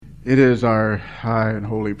It is our high and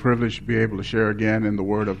holy privilege to be able to share again in the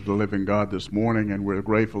Word of the living God this morning, and we're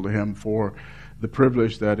grateful to Him for the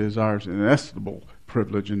privilege that is ours, an inestimable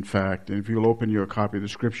privilege, in fact. And if you'll open your copy of the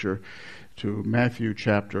Scripture to Matthew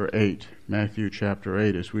chapter 8,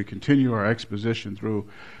 as we continue our exposition through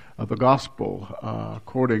the Gospel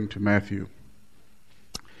according to Matthew.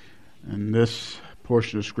 And this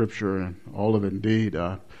portion of Scripture, and all of it indeed,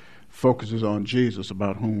 focuses on Jesus,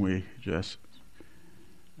 about whom we just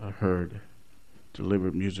heard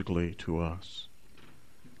delivered musically to us.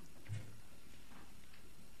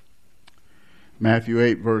 Matthew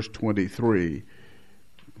 8, verse 23.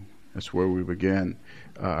 That's where we begin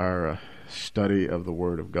our study of the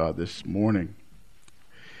Word of God this morning.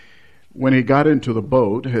 When he got into the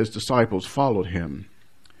boat, his disciples followed him.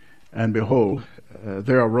 And behold,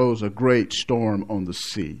 there arose a great storm on the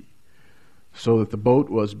sea, so that the boat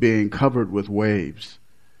was being covered with waves.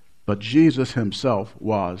 But Jesus himself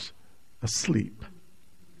was asleep.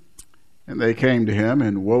 And they came to him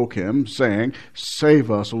and woke him, saying,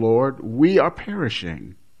 "Save us, Lord, we are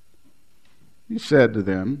perishing." He said to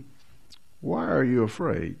them, "Why are you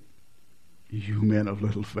afraid, you men of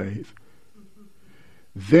little faith?"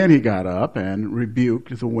 Then he got up and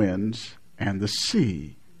rebuked the winds and the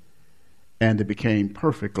sea, and it became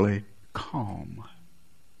perfectly calm.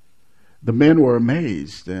 The men were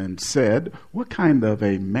amazed and said, "What kind of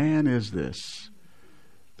a man is this,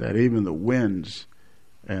 that even the winds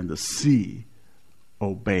and the sea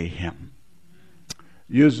obey him?"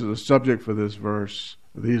 Uses the subject for these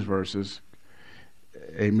verses,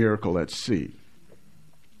 a miracle at sea.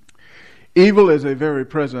 Evil is a very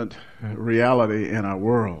present reality in our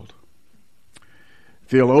world.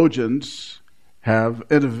 Theologians have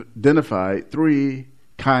identified three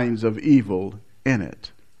kinds of evil in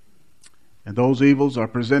it. And those evils are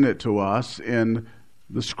presented to us in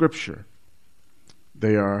the Scripture.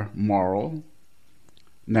 They are moral,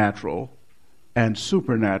 natural, and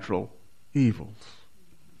supernatural evils.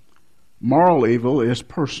 Moral evil is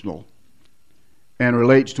personal and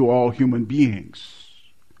relates to all human beings.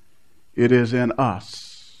 It is in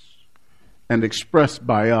us and expressed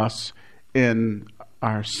by us in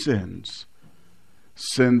our sins.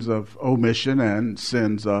 Sins of omission and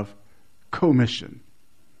sins of commission.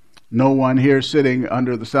 No one here sitting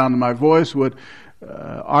under the sound of my voice would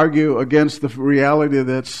argue against the reality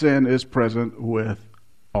that sin is present with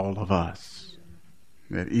all of us.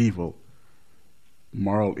 That evil,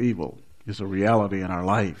 moral evil, is a reality in our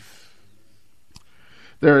life.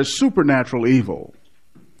 There is supernatural evil.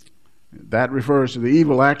 That refers to the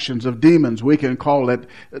evil actions of demons. We can call it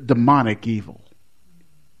demonic evil.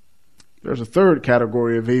 There's a third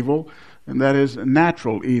category of evil, and that is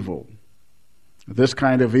natural evil. This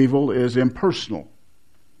kind of evil is impersonal,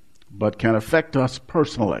 but can affect us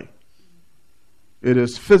personally. It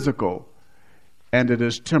is physical, and it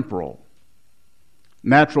is temporal.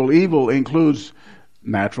 Natural evil includes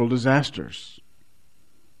natural disasters.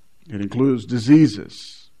 It includes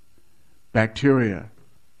diseases, bacteria,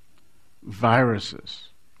 viruses.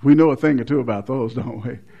 We know a thing or two about those, don't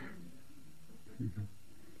we?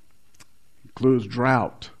 Includes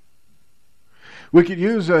drought. We could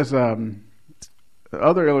use as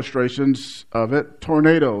other illustrations of it,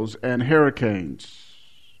 tornadoes and hurricanes,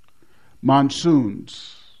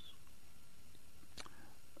 monsoons,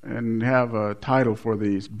 and have a title for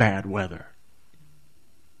these: bad weather.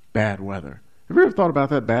 Bad weather. Have you ever thought about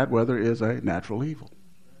that? Bad weather is a natural evil.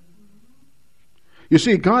 You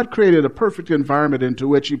see, God created a perfect environment into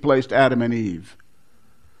which He placed Adam and Eve.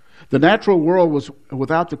 The natural world was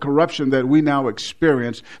without the corruption that we now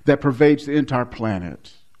experience that pervades the entire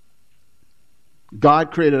planet.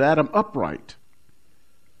 God created Adam upright.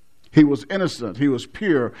 He was innocent. He was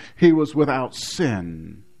pure. He was without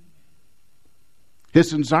sin.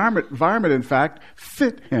 His environment, in fact,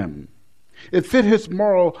 fit him. It fit his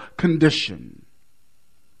moral condition.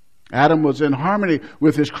 Adam was in harmony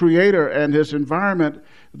with his Creator, and his environment,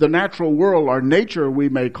 the natural world, or nature we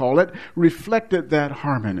may call it, reflected that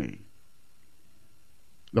harmony.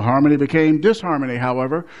 The harmony became disharmony,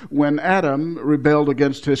 however, when Adam rebelled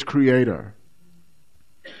against his Creator.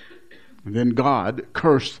 And then God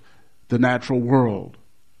cursed the natural world.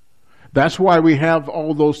 That's why we have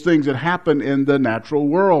all those things that happen in the natural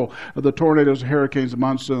world. The tornadoes, hurricanes, the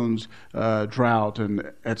monsoons, drought,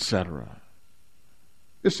 and etc.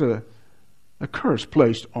 It's a curse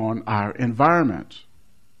placed on our environment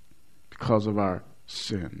because of our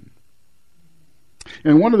sin.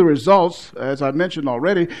 And one of the results, as I mentioned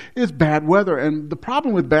already, is bad weather. And the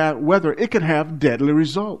problem with bad weather, it can have deadly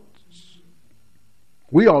results.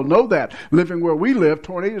 We all know that. Living where we live,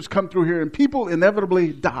 tornadoes come through here and people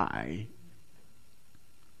inevitably die.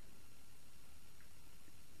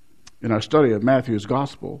 in our study of Matthew's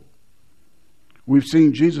gospel, we've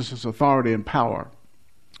seen Jesus' authority and power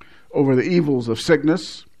over the evils of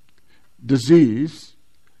sickness, disease,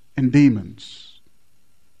 and demons.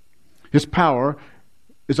 His power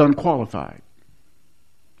is unqualified.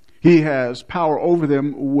 He has power over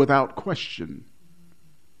them without question.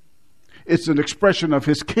 It's an expression of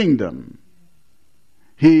his kingdom.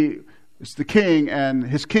 He is the king, and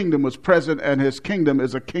his kingdom was present, and his kingdom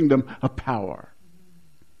is a kingdom of power.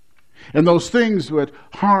 And those things that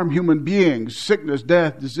harm human beings, sickness,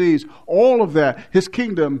 death, disease, all of that, his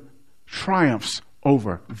kingdom triumphs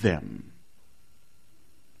over them.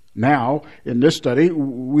 Now, in this study,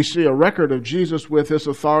 we see a record of Jesus with his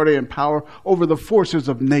authority and power over the forces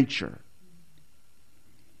of nature.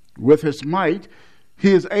 With his might,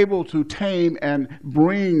 he is able to tame and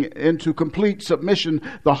bring into complete submission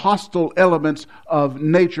the hostile elements of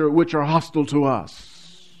nature which are hostile to us.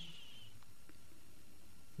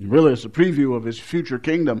 Really, it's a preview of his future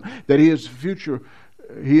kingdom that he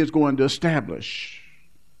is going to establish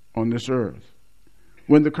on this earth.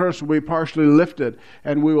 When the curse will be partially lifted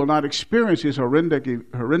and we will not experience these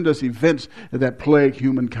horrendous events that plague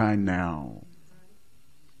humankind now.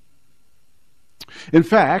 In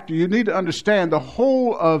fact, you need to understand the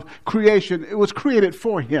whole of creation, it was created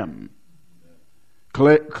for him.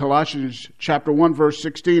 Colossians chapter 1 verse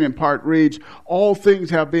 16 in part reads, all things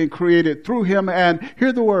have been created through him, and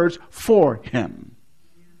hear the words, for him.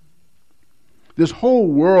 This whole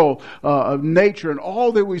world of nature and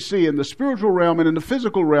all that we see in the spiritual realm and in the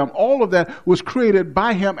physical realm, all of that was created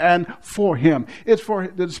by him and for him. It's for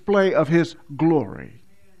the display of his glory.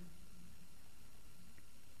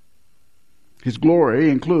 His glory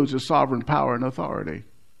includes his sovereign power and authority.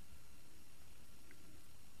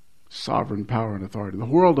 Sovereign power and authority. The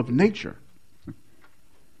world of nature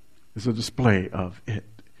is a display of it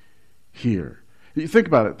here. You think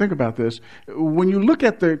about it. Think about this. When you look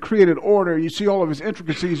at the created order, you see all of its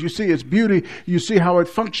intricacies, you see its beauty, you see how it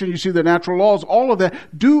functions, you see the natural laws, all of that.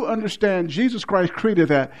 Do understand Jesus Christ created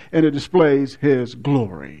that, and it displays his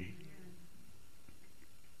glory.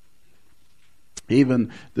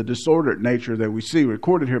 Even the disordered nature that we see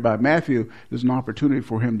recorded here by Matthew is an opportunity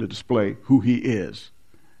for him to display who he is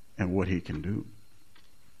and what he can do.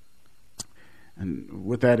 And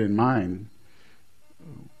with that in mind,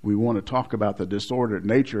 we want to talk about the disordered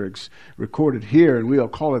nature recorded here, and we'll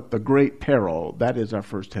call it the great peril. That is our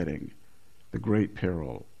first heading, the great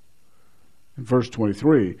peril. In verse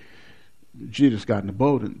 23, Jesus got in a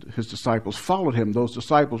boat and his disciples followed him. Those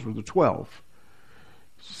disciples were the 12.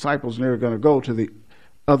 Disciples are going to go to the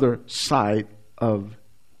other side of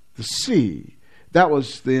the sea. That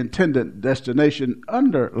was the intended destination.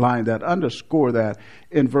 Underline that, underscore that.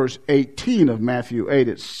 In verse 18 of Matthew 8,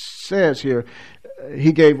 it says here,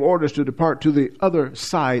 he gave orders to depart to the other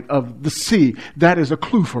side of the sea. That is a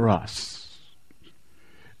clue for us.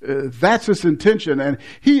 That's his intention, and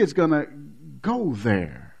he is going to go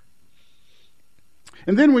there.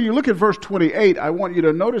 And then when you look at verse 28, I want you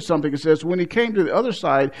to notice something. It says, when he came to the other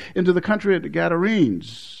side, into the country of the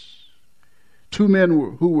Gadarenes, two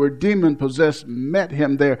men who were demon-possessed met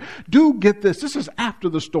him there. Do get this. This is after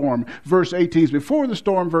the storm. Verse 18 is before the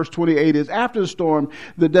storm. Verse 28 is after the storm.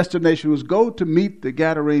 The destination was go to meet the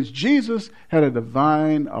Gadarenes. Jesus had a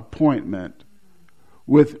divine appointment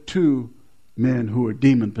with two men who were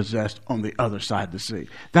demon-possessed on the other side of the sea.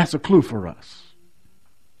 That's a clue for us.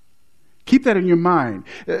 Keep that in your mind.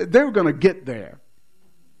 They were going to get there.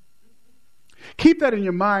 Keep that in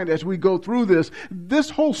your mind as we go through this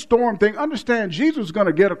whole storm thing. Understand, Jesus was going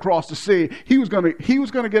to get across the sea. He was going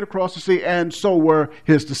to get across the sea, and so were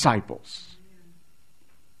his disciples.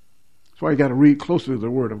 That's why you got to read closely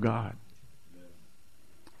the Word of God.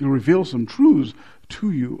 It'll reveal some truths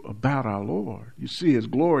to you about our Lord. You see his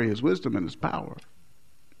glory, his wisdom, and his power.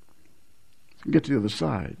 Get to the other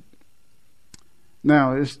side.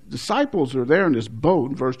 Now, his disciples are there in this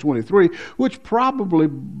boat, in verse 23, which probably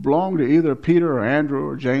belonged to either Peter or Andrew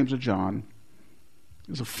or James or John.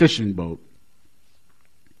 It's a fishing boat.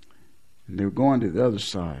 And they were going to the other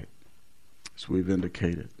side, as we've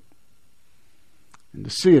indicated. In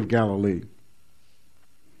the Sea of Galilee.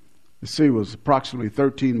 The sea was approximately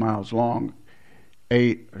 13 miles long,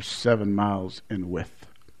 8 or 7 miles in width.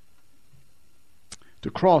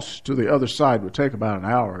 To cross to the other side would take about an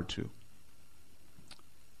hour or two.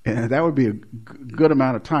 And that would be a good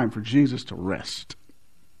amount of time for Jesus to rest.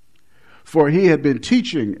 For he had been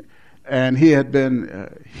teaching and he had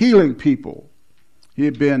been healing people. He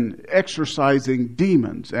had been exorcising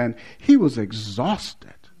demons and he was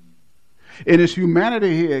exhausted. In his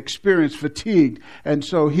humanity, he experienced fatigue, and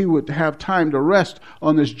so he would have time to rest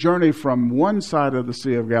on this journey from one side of the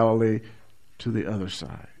Sea of Galilee to the other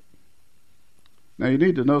side. Now, you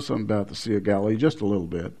need to know something about the Sea of Galilee, just a little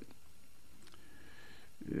bit.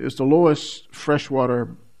 It's the lowest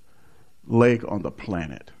freshwater lake on the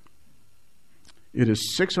planet. It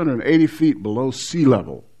is 680 feet below sea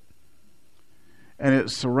level, and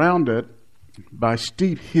it's surrounded by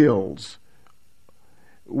steep hills,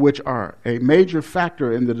 which are a major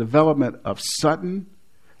factor in the development of sudden,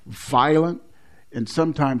 violent, and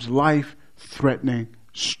sometimes life-threatening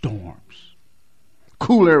storms.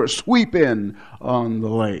 Cool air would sweep in on the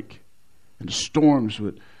lake, and the storms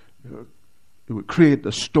would create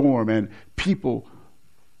the storm, and people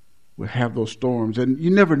would have those storms, and you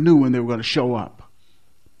never knew when they were going to show up.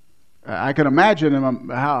 I can imagine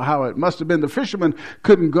how it must have been. The fishermen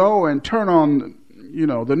couldn't go and turn on,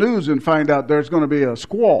 the news and find out there's going to be a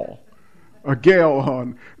squall, a gale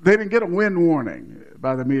on. They didn't get a wind warning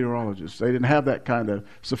by the meteorologists. They didn't have that kind of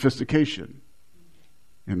sophistication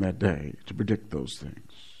in that day to predict those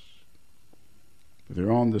things. But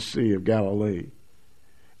they're on the Sea of Galilee.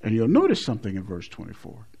 And you'll notice something in verse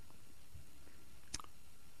 24.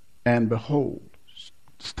 And behold,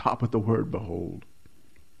 stop at the word behold.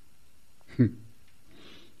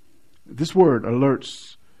 This word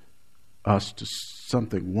alerts us to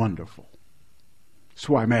something wonderful. That's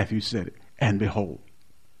why Matthew said it, and behold.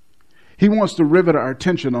 He wants to rivet our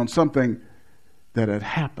attention on something that had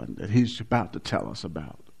happened that he's about to tell us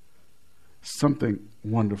about. Something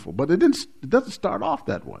wonderful. But it doesn't start off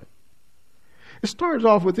that way. It starts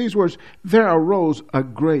off with these words, there arose a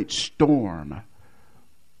great storm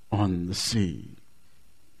on the sea.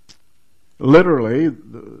 Literally,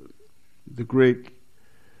 the Greek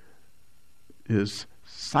is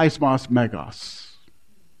seismos megos.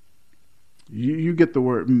 You get the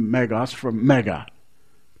word megos from mega.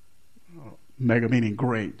 Mega meaning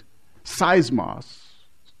great. Seismos,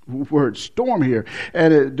 word storm here.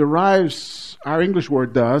 And it derives, our English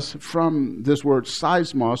word does, from this word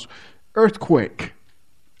seismos, earthquake.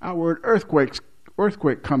 Our word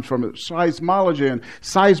earthquake comes from it. Seismology and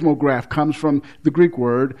seismograph comes from the Greek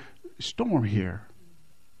word storm here.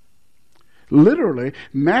 Literally,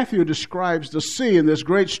 Matthew describes the sea in this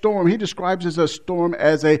great storm. He describes as a storm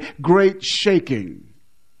as a great shaking.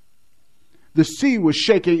 The sea was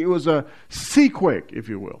shaking. It was a seaquake, if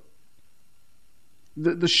you will.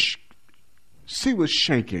 The sea was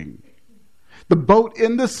shaking. The boat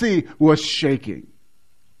in the sea was shaking.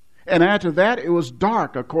 And after that, it was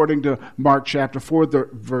dark, according to Mark chapter 4,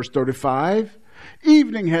 verse 35.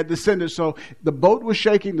 Evening had descended, so the boat was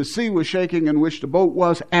shaking, the sea was shaking in which the boat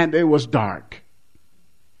was, and it was dark.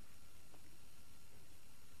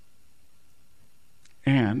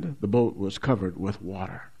 And the boat was covered with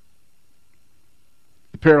water.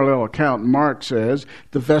 The parallel account, Mark says,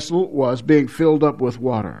 the vessel was being filled up with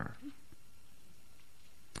water.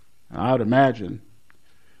 I would imagine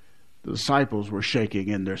the disciples were shaking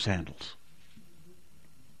in their sandals.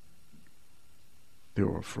 They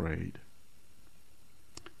were afraid.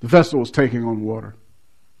 The vessel was taking on water.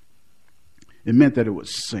 It meant that it would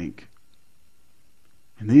sink.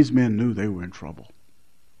 And these men knew they were in trouble.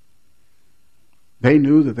 They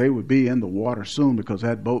knew that they would be in the water soon because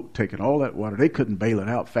that boat taking all that water, they couldn't bail it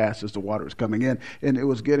out fast as the water was coming in. And it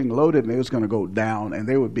was getting loaded and it was going to go down. And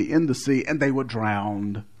they would be in the sea and they would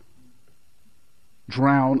drown.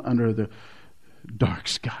 Drown under the dark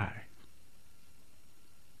sky.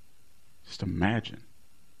 Just imagine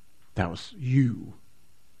that was you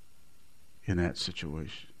in that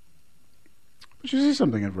situation. But you see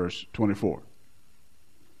something in verse 24.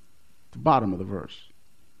 The bottom of the verse.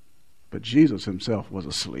 But Jesus himself was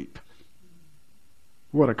asleep.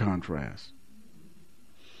 What a contrast.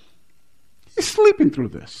 He's sleeping through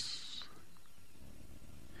this.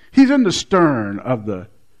 He's in the stern of the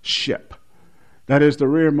ship. That is the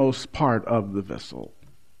rearmost part of the vessel.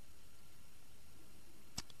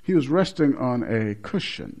 He was resting on a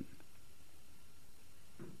cushion,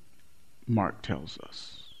 Mark tells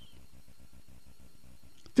us.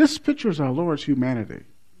 This pictures our Lord's humanity.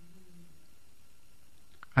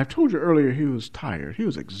 I told you earlier he was tired. He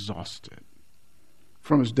was exhausted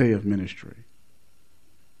from his day of ministry.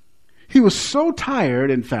 He was so tired,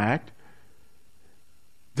 in fact,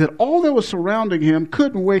 that all that was surrounding him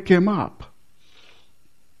couldn't wake him up.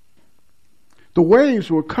 The waves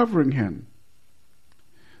were covering him.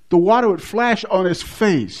 The water would flash on his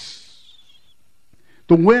face.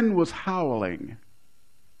 The wind was howling.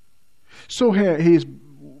 So he's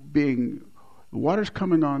being, the water's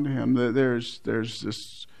coming onto him. There's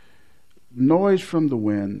this noise from the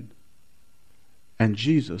wind. and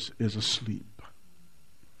Jesus is asleep.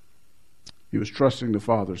 He was trusting the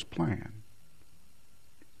Father's plan.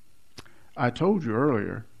 I told you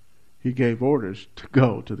earlier, he gave orders to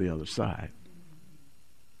go to the other side.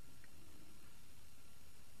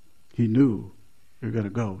 He knew you're going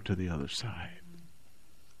to go to the other side.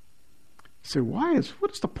 You say, what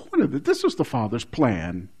is the point of it? This was the Father's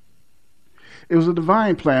plan. It was a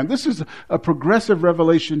divine plan. This is a progressive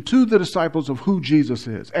revelation to the disciples of who Jesus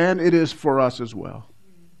is, and it is for us as well.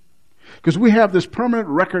 Because we have this permanent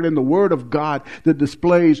record in the Word of God that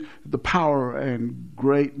displays the power and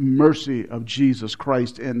great mercy of Jesus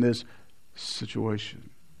Christ in this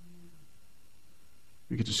situation.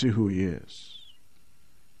 We get to see who He is.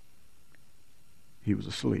 He was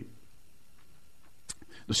asleep.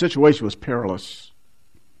 The situation was perilous.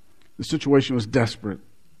 The situation was desperate.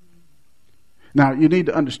 Now, you need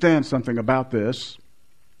to understand something about this.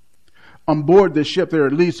 On board this ship, there are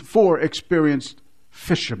at least 4 experienced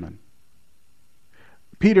fishermen.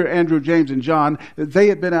 Peter, Andrew, James, and John, they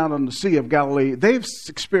had been out on the Sea of Galilee. They've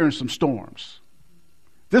experienced some storms.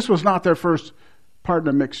 This was not their first, pardon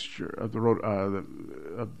the mixture of the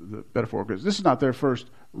metaphor, because this is not their first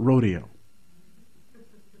rodeo.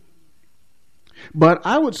 But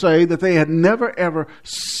I would say that they had never, ever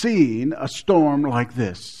seen a storm like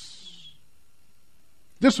this.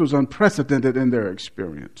 This was unprecedented in their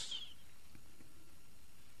experience.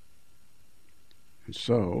 And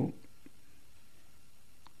so,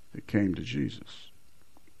 they came to Jesus.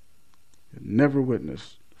 They had never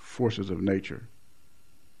witnessed forces of nature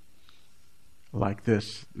like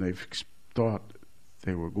this. They thought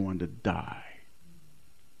they were going to die.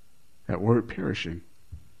 That word perishing,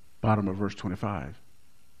 bottom of verse 25.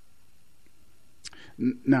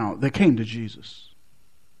 Now, they came to Jesus.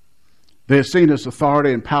 They had seen His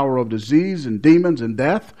authority and power of disease and demons and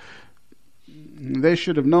death. They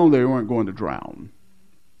should have known they weren't going to drown.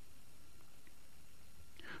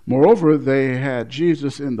 Moreover, they had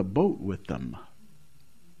Jesus in the boat with them.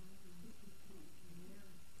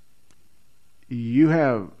 You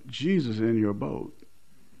have Jesus in your boat.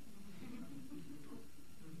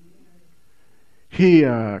 He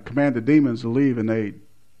commanded demons to leave, and they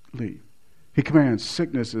leave. He commands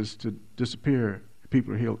sicknesses to disappear.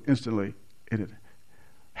 People are healed instantly, and it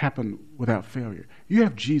happened without failure. You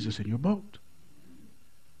have Jesus in your boat.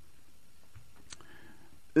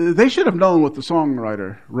 They should have known what the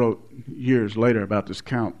songwriter wrote years later about this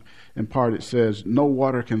count. In part, it says, "No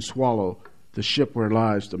water can swallow the ship where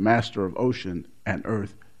lies the master of ocean and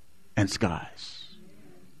earth and skies."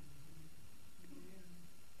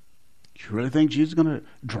 You really think Jesus is going to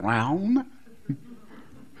drown?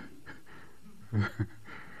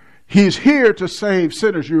 He's here to save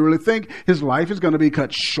sinners. You really think His life is going to be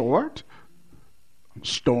cut short?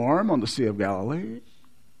 Storm on the Sea of Galilee?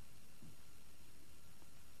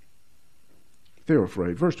 They were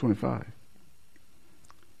afraid. Verse 25.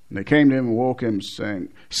 And they came to Him and woke Him,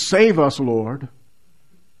 saying, "Save us, Lord.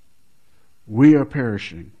 We are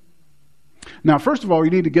perishing." Now, first of all,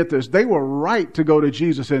 you need to get this. They were right to go to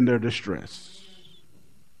Jesus in their distress.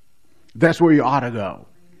 That's where you ought to go.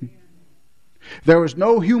 There was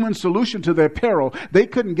no human solution to their peril. They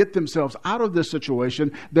couldn't get themselves out of this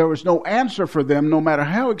situation. There was no answer for them, no matter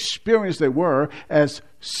how experienced they were as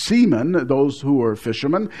seamen, those who were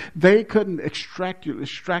fishermen. They couldn't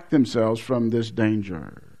extract themselves from this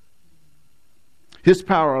danger. His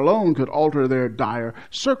power alone could alter their dire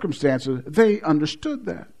circumstances. They understood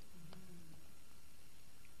that.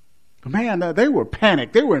 But man, they were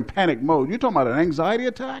panicked. They were in panic mode. You're talking about an anxiety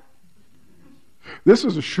attack? This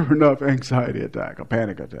is a sure enough anxiety attack, a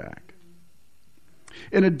panic attack.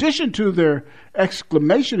 In addition to their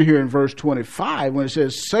exclamation here in verse 25, when it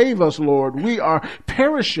says, "Save us, Lord, we are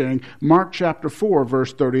perishing," Mark chapter 4,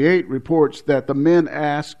 verse 38 reports that the men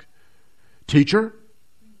ask, "Teacher,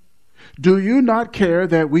 do you not care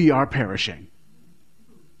that we are perishing?"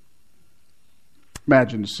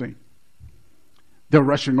 Imagine the scene. They're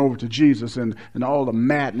rushing over to Jesus, and all the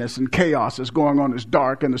madness and chaos is going on. It's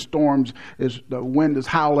dark, and the wind is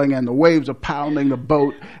howling, and the waves are pounding the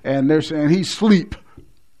boat, and they're saying, "He's asleep."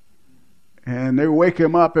 And they wake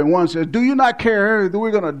him up, and one says, "Do you not care that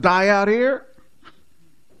we're going to die out here?"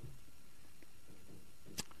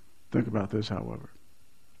 Think about this, however.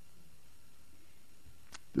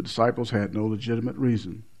 The disciples had no legitimate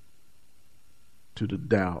reason to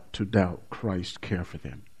doubt Christ's care for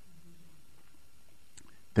them.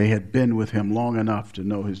 They had been with Him long enough to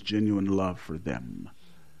know His genuine love for them,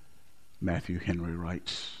 Matthew Henry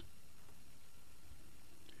writes.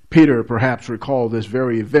 Peter perhaps recalled this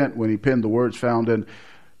very event when he penned the words found in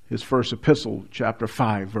his first epistle, chapter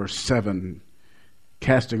 5, verse 7.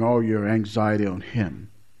 casting all your anxiety on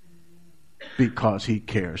him because he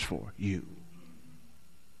cares for you.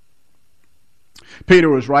 Peter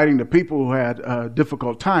was writing to people who had a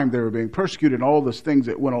difficult time. They were being persecuted and all those things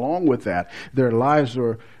that went along with that. Their lives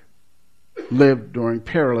were lived during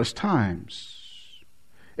perilous times.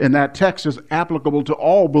 And that text is applicable to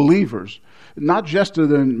all believers, not just to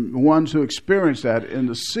the ones who experience that in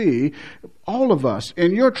the sea. All of us,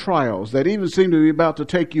 in your trials that even seem to be about to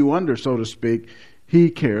take you under, so to speak, he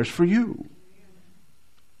cares for you.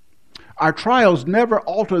 Our trials never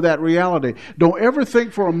alter that reality. Don't ever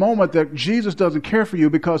think for a moment that Jesus doesn't care for you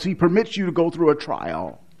because he permits you to go through a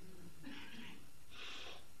trial.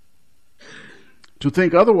 To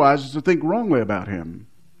think otherwise is to think wrongly about him.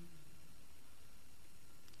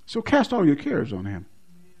 So cast all your cares on him.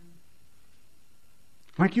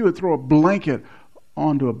 Like you would throw a blanket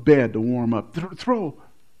onto a bed to warm up. Throw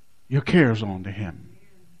your cares onto him.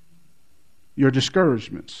 Your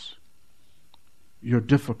discouragements, your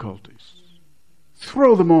difficulties.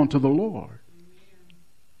 Throw them onto the Lord.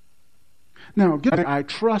 Now, I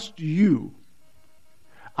trust you.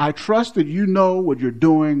 I trust that you know what you're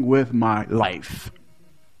doing with my life.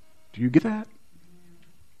 Do you get that?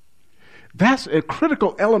 That's a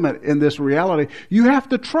critical element in this reality. You have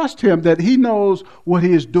to trust him that he knows what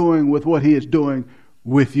he is doing with what he is doing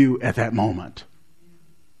with you at that moment.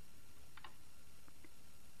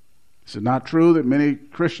 Is it not true that many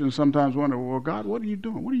Christians sometimes wonder, well, God, what are you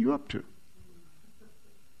doing? What are you up to?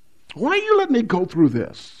 Why are you letting me go through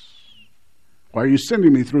this? Why are you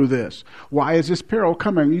sending me through this? Why is this peril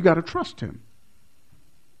coming? You got to trust him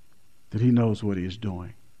that he knows what he is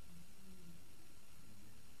doing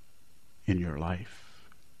in your life.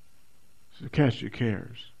 So cast your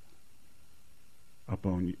cares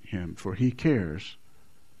upon him, for he cares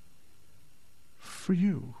for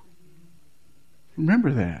you.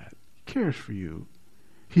 Remember that. He cares for you.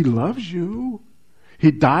 He loves you.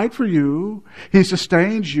 He died for you. He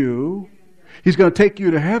sustains you. He's going to take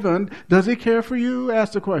you to heaven. Does he care for you?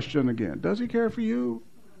 Ask the question again. Does he care for you?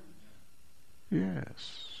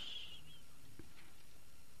 Yes.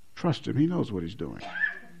 Trust him. He knows what he's doing.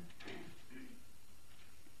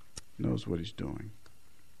 Knows what he's doing.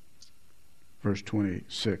 Verse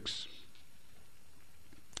 26.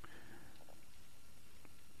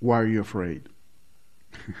 Why are you afraid?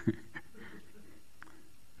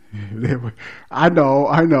 I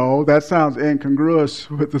know. That sounds incongruous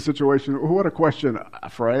with the situation. What a question.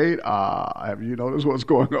 Afraid? Have you noticed what's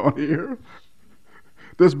going on here?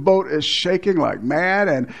 This boat is shaking like mad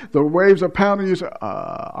and the waves are pounding you.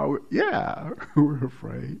 Yeah, we're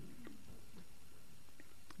afraid.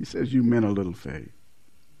 He says, you men of little faith.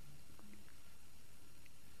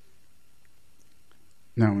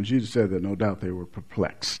 Now, when Jesus said that, no doubt they were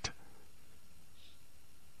perplexed.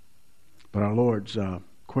 But our Lord's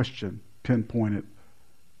question pinpointed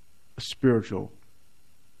a spiritual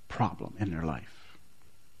problem in their life.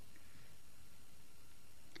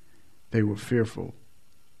 They were fearful.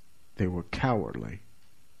 They were cowardly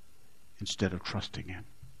instead of trusting him.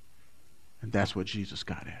 And that's what Jesus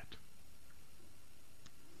got at.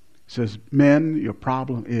 He says, men, your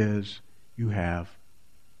problem is you have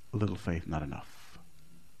a little faith, not enough.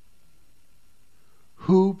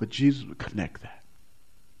 Who but Jesus would connect that?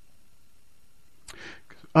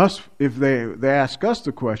 Us, if they ask us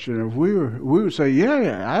the question, if we would say,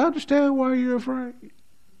 yeah, I understand why you're afraid.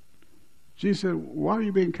 Jesus said, why are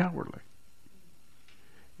you being cowardly?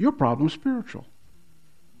 Your problem's spiritual.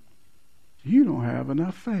 You don't have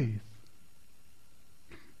enough faith.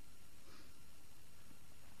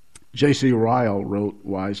 J.C. Ryle wrote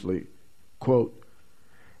wisely, quote,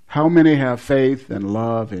 how many have faith and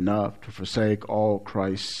love enough to forsake all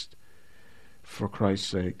Christ for Christ's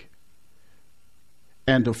sake,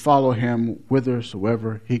 and to follow him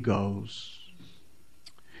whithersoever he goes,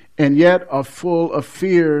 and yet are full of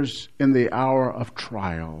fears in the hour of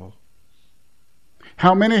trial?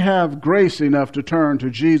 How many have grace enough to turn to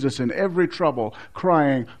Jesus in every trouble,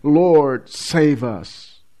 crying, Lord, save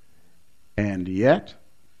us, and yet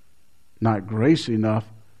not grace enough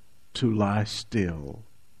to lie still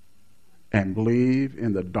and believe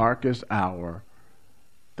in the darkest hour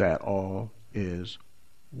that all is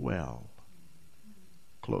well?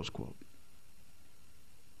 Close quote.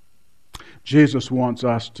 Jesus wants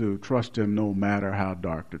us to trust him no matter how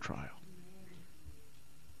dark the trial.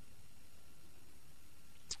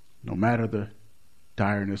 No matter the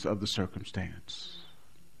direness of the circumstance.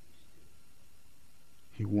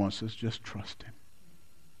 He wants us just trust him.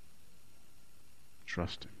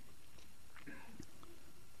 Trust him.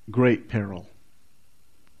 Great peril.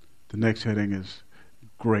 The next heading is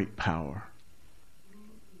great power.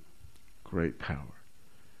 Great power.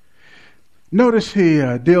 Notice he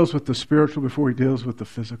deals with the spiritual before he deals with the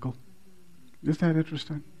physical. Isn't that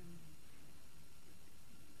interesting?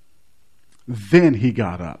 Then he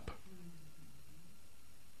got up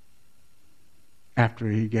after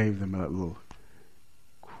he gave them a little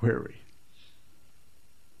query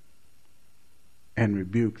and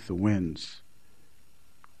rebuked the winds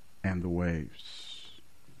and the waves.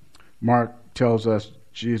 Mark tells us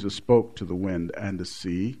Jesus spoke to the wind and the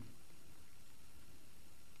sea.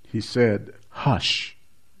 He said, "Hush,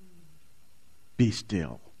 be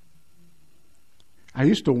still." I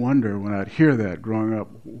used to wonder when I'd hear that growing up,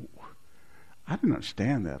 I didn't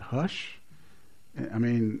understand that. Hush? I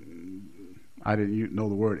mean, I didn't know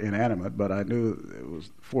the word inanimate, but I knew it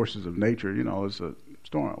was forces of nature. You know, it's a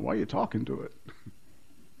storm. Why are you talking to it?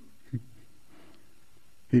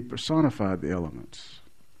 He personified the elements.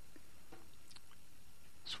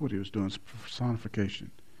 That's what he was doing, it's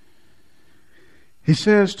personification. He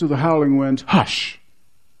says to the howling winds, "Hush."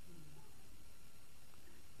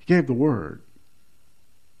 He gave the word.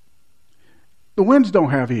 The winds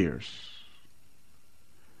don't have ears.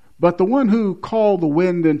 But the one who called the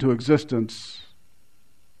wind into existence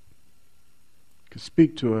could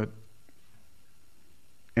speak to it,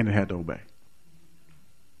 and it had to obey.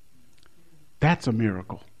 That's a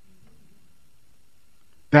miracle.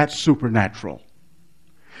 That's supernatural.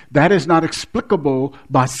 That is not explicable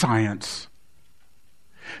by science.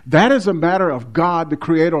 That is a matter of God, the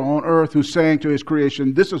Creator on earth, who's saying to His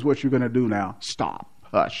creation, "This is what you're going to do now. Stop.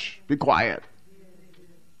 Hush. Be quiet.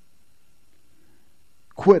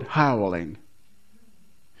 Quit howling."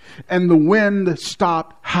 And the wind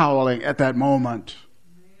stopped howling at that moment.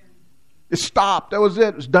 It stopped. That was it.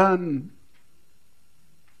 It was done.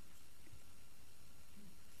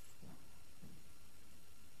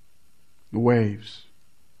 The waves,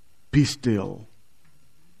 "Be still."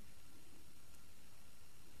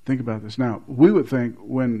 Think about this. Now, we would think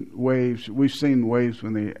when waves, we've seen waves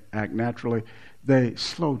when they act naturally, they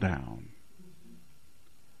slow down.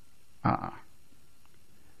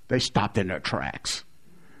 They stopped in their tracks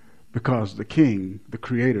because the King, the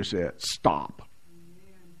Creator, said, "Stop."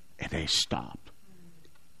 And they stopped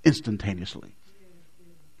instantaneously.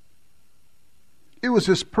 It was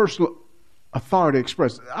His personal authority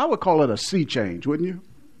expressed. I would call it a sea change, wouldn't you?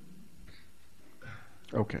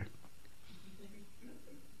 Okay.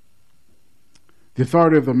 The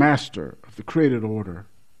authority of the master of the created order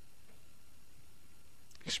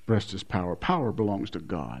expressed His power. Power belongs to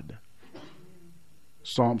God.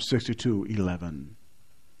 Psalm 62:11.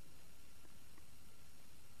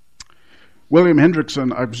 William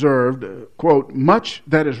Hendrickson observed, quote, "Much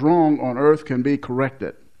that is wrong on earth can be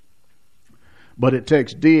corrected, but it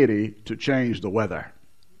takes deity to change the weather."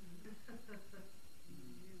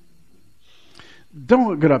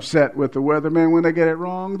 Don't get upset with the weathermen when they get it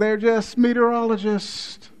wrong. They're just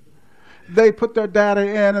meteorologists. They put their data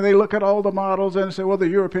in and they look at all the models and say, well, the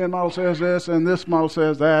European model says this and this model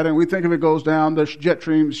says that, and we think if it goes down, the jet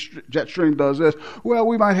stream does this. Well,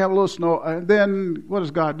 we might have a little snow. And then what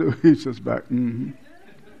does God do? He sits back. It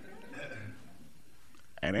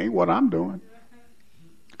ain't what I'm doing.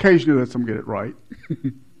 Occasionally lets them get it right.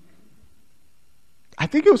 I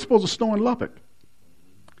think it was supposed to snow in Lubbock.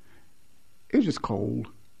 It was just cold.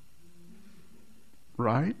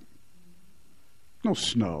 Right? No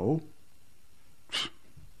snow.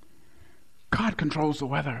 God controls the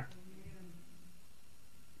weather.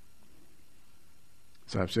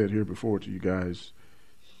 As I've said here before to you guys,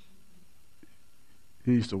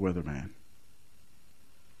 He's the weatherman.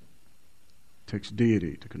 It takes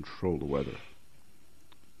deity to control the weather.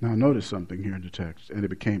 Now notice something here in the text. And it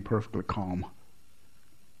became perfectly calm.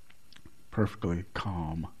 Perfectly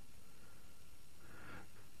calm.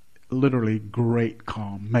 Literally great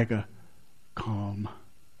calm. Mega calm.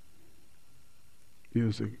 It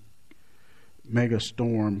was a mega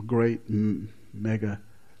storm. Great mega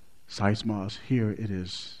seismos. Here it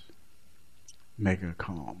is. Mega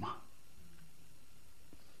calm.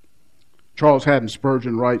 Charles Haddon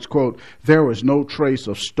Spurgeon writes, quote, "There was no trace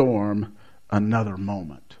of storm another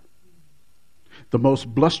moment. The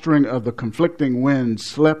most blustering of the conflicting winds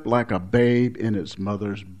slept like a babe in its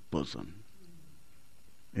mother's bosom."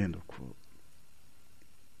 End of quote.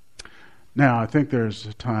 Now, I think there's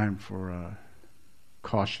a time for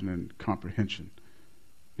caution and comprehension.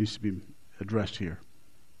 It needs to be addressed here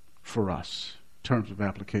for us in terms of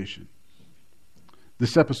application.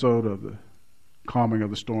 This episode of the calming of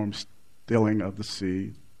the storm, stilling of the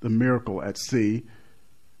sea, the miracle at sea,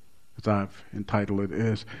 as I've entitled it,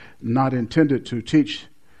 is not intended to teach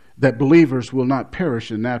that believers will not perish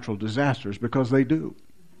in natural disasters, because they do.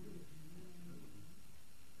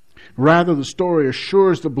 Rather, the story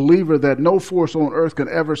assures the believer that no force on earth can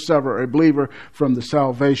ever sever a believer from his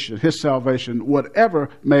salvation, whatever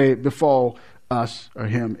may befall us or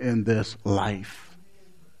him in this life.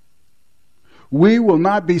 We will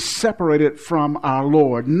not be separated from our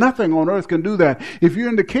Lord. Nothing on earth can do that. If you're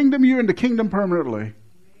in the kingdom, you're in the kingdom permanently.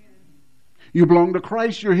 You belong to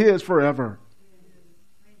Christ, you're His forever.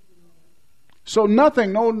 So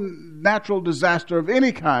nothing, no natural disaster of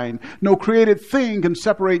any kind, no created thing can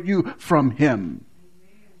separate you from Him.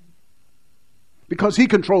 Because He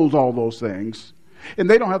controls all those things. And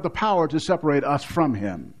they don't have the power to separate us from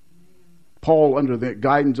Him. Paul, under the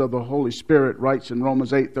guidance of the Holy Spirit, writes in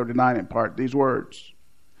Romans 8:39 in part these words: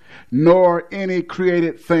 "Nor any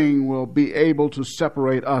created thing will be able to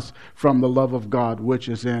separate us from the love of God which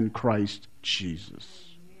is in Christ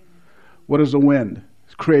Jesus." What is the wind?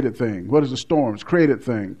 It's a created thing. What is the storm? It's a created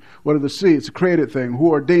thing. What are the sea? It's a created thing.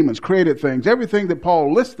 Who are demons? Created things. Everything that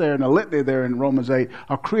Paul lists there in the litany there in Romans 8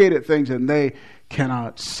 are created things, and they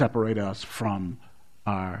cannot separate us from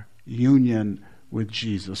our union with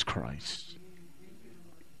Jesus Christ.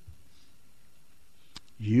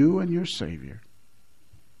 You and your Savior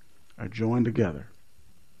are joined together,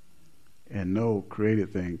 and no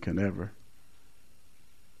created thing can ever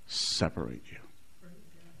separate you.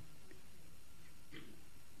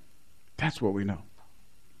 That's what we know.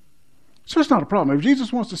 So it's not a problem. If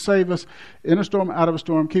Jesus wants to save us in a storm, out of a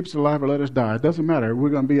storm, keep us alive or let us die, it doesn't matter.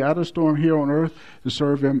 We're going to be out of the storm here on earth to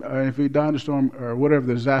serve Him. If we die in the storm or whatever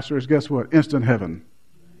the disaster is, guess what? Instant heaven.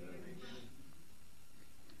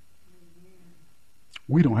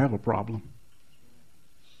 We don't have a problem.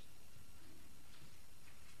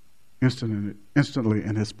 Instantly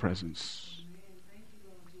in His presence.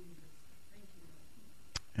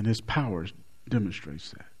 And His power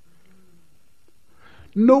demonstrates that.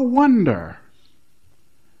 No wonder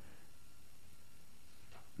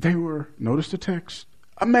they were, notice the text,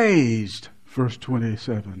 amazed, verse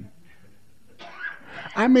 27.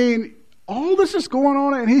 I mean, all this is going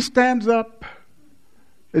on, and He stands up.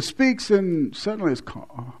 It speaks, and suddenly it's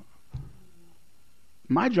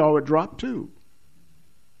my jaw would drop too.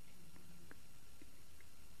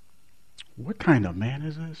 What kind of man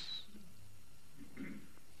is this?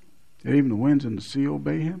 Did even the winds and the sea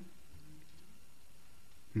obey Him?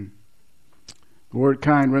 The word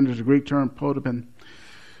kind renders the Greek term podopin.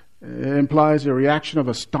 It implies a reaction of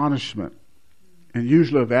astonishment and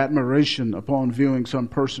usually of admiration upon viewing some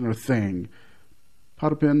person or thing.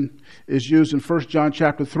 Podopin is used in 1 John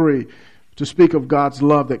chapter 3 to speak of God's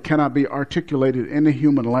love that cannot be articulated in the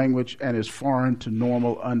human language and is foreign to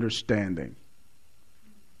normal understanding.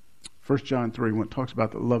 1 John 3, when it talks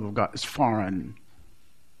about the love of God, is foreign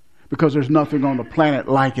because there's nothing on the planet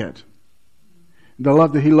like it. The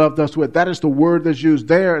love that He loved us with, that is the word that's used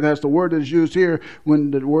there, and that's the word that's used here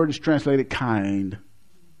when the word is translated kind.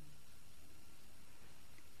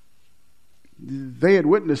 They had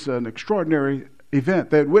witnessed an extraordinary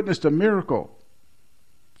event. They had witnessed a miracle.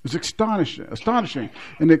 It was astonishing,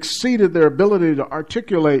 and exceeded their ability to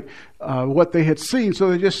articulate what they had seen.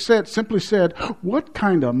 So they simply said, "What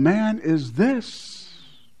kind of man is this?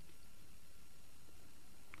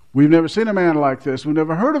 We've never seen a man like this. We've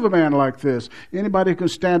never heard of a man like this. Anybody can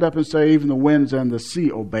stand up and say, even the winds and the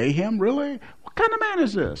sea obey Him? Really? What kind of man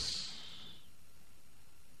is this?"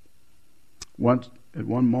 At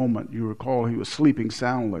one moment, you recall, he was sleeping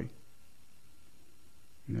soundly.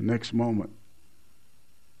 In the next moment,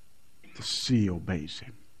 the sea obeys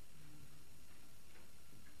Him.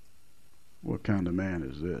 What kind of man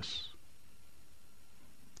is this?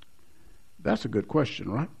 That's a good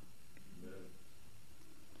question, right?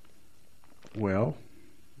 Well,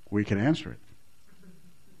 we can answer it.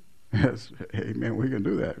 Yes, amen, we can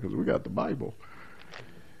do that because we got the Bible.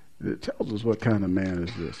 It tells us what kind of man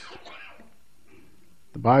is this.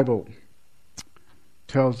 The Bible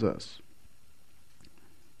tells us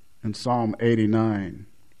in Psalm 89,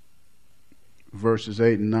 verses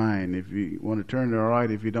 8 and 9. If you want to turn to the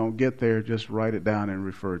right, if you don't get there, just write it down and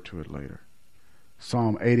refer to it later.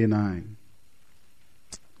 Psalm 89,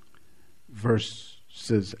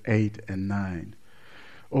 verses 8 and 9.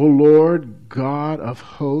 O Lord, God of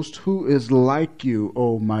hosts, who is like you,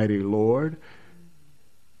 O mighty Lord?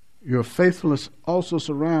 Your faithfulness also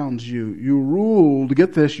surrounds you. You ruled,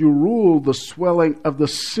 get this, you ruled the swelling of the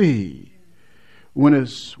sea. When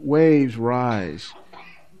its waves rise,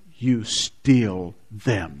 you still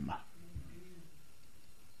them.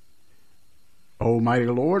 O mighty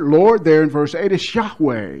Lord. Lord there in verse 8 is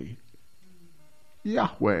Yahweh.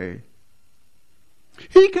 Yahweh.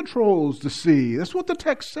 He controls the sea. That's what the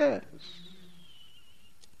text says.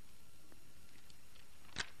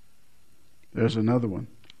 There's another one.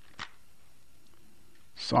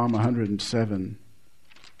 Psalm 107.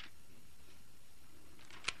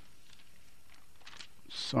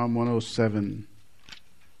 Psalm 107,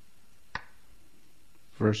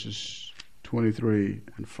 verses 23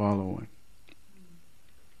 and following.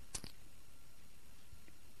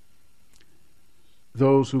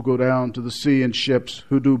 Those who go down to the sea in ships,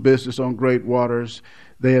 who do business on great waters,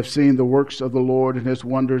 they have seen the works of the Lord and his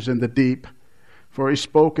wonders in the deep. For he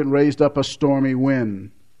spoke and raised up a stormy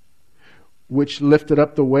wind, which lifted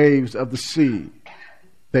up the waves of the sea.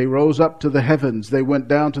 They rose up to the heavens. They went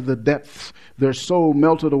down to the depths. Their soul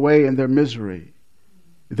melted away in their misery.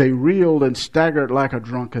 They reeled and staggered like a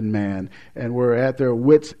drunken man and were at their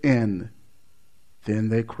wits' end. Then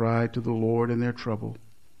they cried to the Lord in their trouble,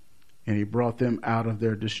 and he brought them out of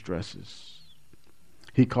their distresses.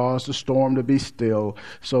 He caused the storm to be still,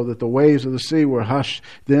 so that the waves of the sea were hushed.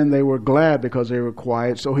 Then they were glad because they were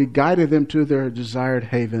quiet. So he guided them to their desired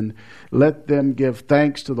haven. Let them give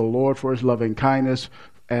thanks to the Lord for his loving kindness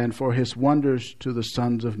and for his wonders to the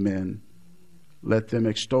sons of men. Let them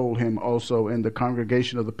extol him also in the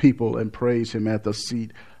congregation of the people and praise him at the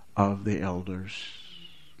seat of the elders.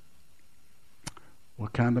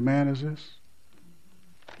 What kind of man is this?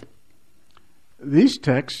 These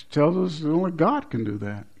texts tell us that only God can do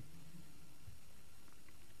that.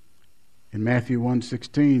 In Matthew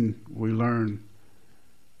 1:16, we learn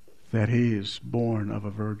that he is born of a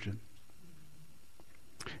virgin.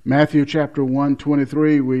 Matthew chapter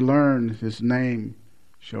 1:23, we learn his name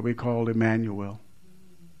shall be called Emmanuel,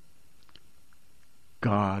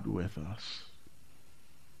 God with us.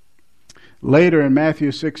 Later in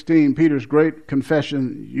Matthew 16, Peter's great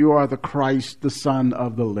confession, you are the Christ, the Son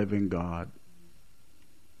of the living God.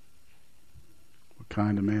 What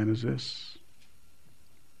kind of man is this?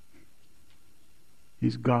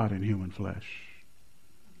 He's God in human flesh.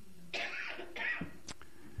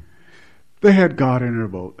 They had God in their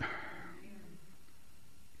boat.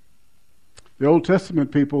 The Old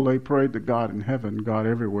Testament people, they prayed to God in heaven, God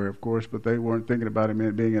everywhere, of course, but they weren't thinking about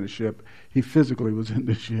him being in a ship. He physically was in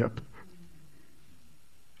the ship.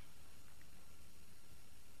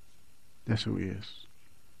 That's who he is.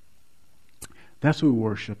 That's who we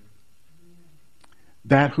worship.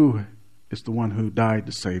 That who is the one who died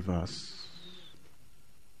to save us.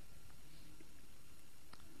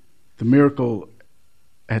 The miracle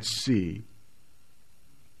at sea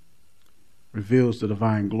reveals the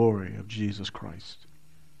divine glory of Jesus Christ.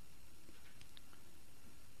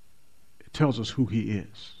 It tells us who he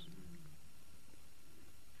is.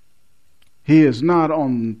 He is not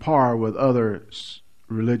on par with other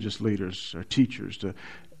religious leaders or teachers. To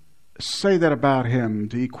say that about him,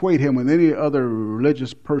 to equate him with any other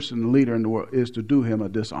religious person, leader in the world, is to do him a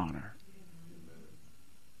dishonor.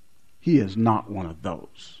 He is not one of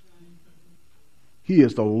those. He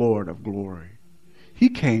is the Lord of glory. He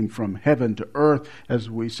came from heaven to earth, as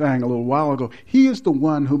we sang a little while ago. He is the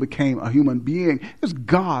one who became a human being. It's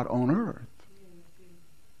God on earth.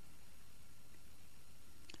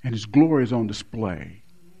 And his glory is on display.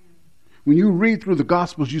 When you read through the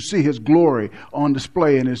Gospels, you see his glory on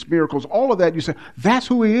display and his miracles. All of that, you say, that's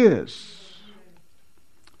who he is.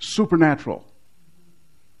 Supernatural.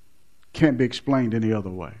 Can't be explained any other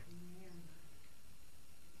way.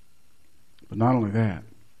 But not only that,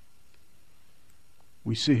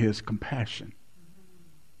 we see his compassion.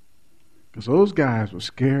 Because those guys were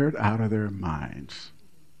scared out of their minds.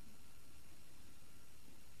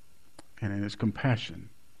 And in his compassion,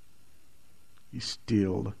 he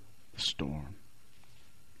stilled the storm.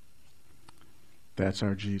 That's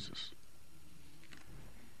our Jesus.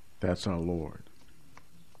 That's our Lord,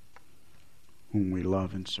 whom we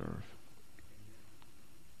love and serve.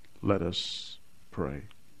 Let us pray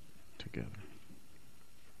together.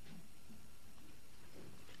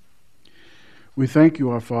 We thank you,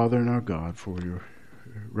 our Father and our God, for your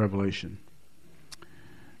revelation.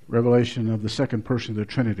 Revelation of the second person of the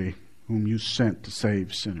Trinity, whom you sent to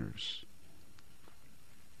save sinners.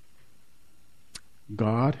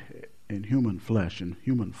 God in human flesh, in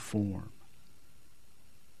human form.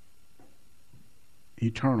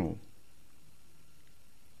 Eternal.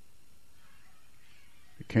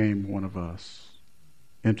 Became one of us.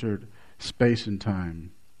 Entered space and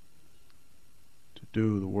time to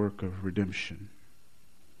do the work of redemption.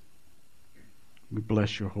 We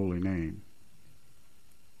bless your holy name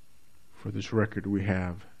for this record we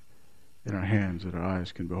have in our hands that our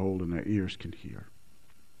eyes can behold and our ears can hear.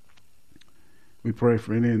 We pray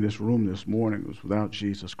for any in this room this morning who's without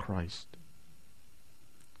Jesus Christ.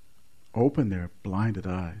 Open their blinded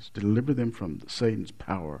eyes. Deliver them from Satan's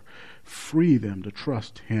power. Free them to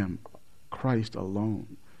trust him, Christ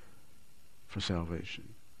alone, for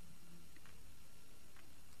salvation.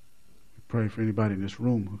 Pray for anybody in this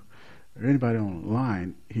room or anybody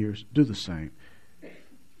online here. Do the same.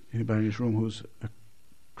 Anybody in this room who's a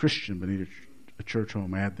Christian but need a church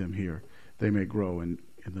home, add them here. They may grow in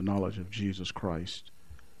the knowledge of Jesus Christ,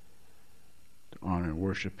 to honor and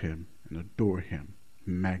worship Him and adore Him,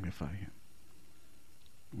 magnify Him.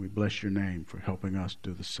 We bless your name for helping us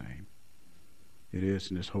do the same. It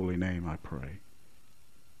is in His holy name I pray.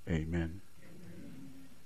 Amen.